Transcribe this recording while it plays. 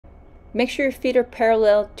Make sure your feet are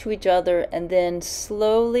parallel to each other, and then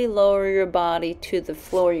slowly lower your body to the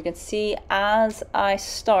floor. You can see as I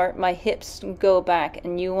start, my hips go back,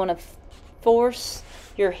 and you want to force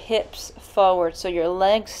your hips forward so your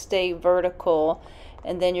legs stay vertical,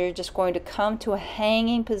 and then you're just going to come to a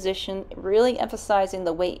hanging position, really emphasizing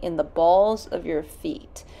the weight in the balls of your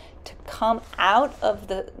feet. To come out of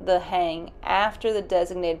the hang after the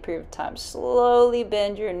designated period of time, slowly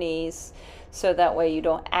bend your knees so that way you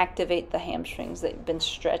don't activate the hamstrings that you've been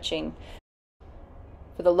stretching.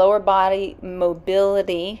 For the lower body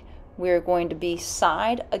mobility, we're going to be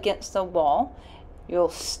side against the wall. You'll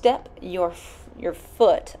step your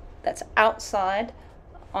foot that's outside,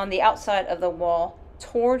 on the outside of the wall,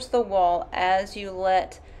 towards the wall as you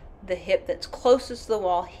let the hip that's closest to the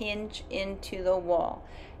wall hinge into the wall.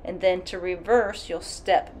 And then to reverse, you'll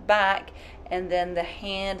step back, and then the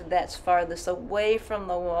hand that's farthest away from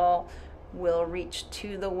the wall will reach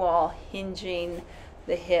to the wall, hinging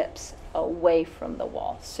the hips away from the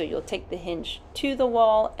wall. So you'll take the hinge to the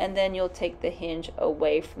wall, and then you'll take the hinge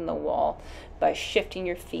away from the wall by shifting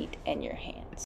your feet and your hands.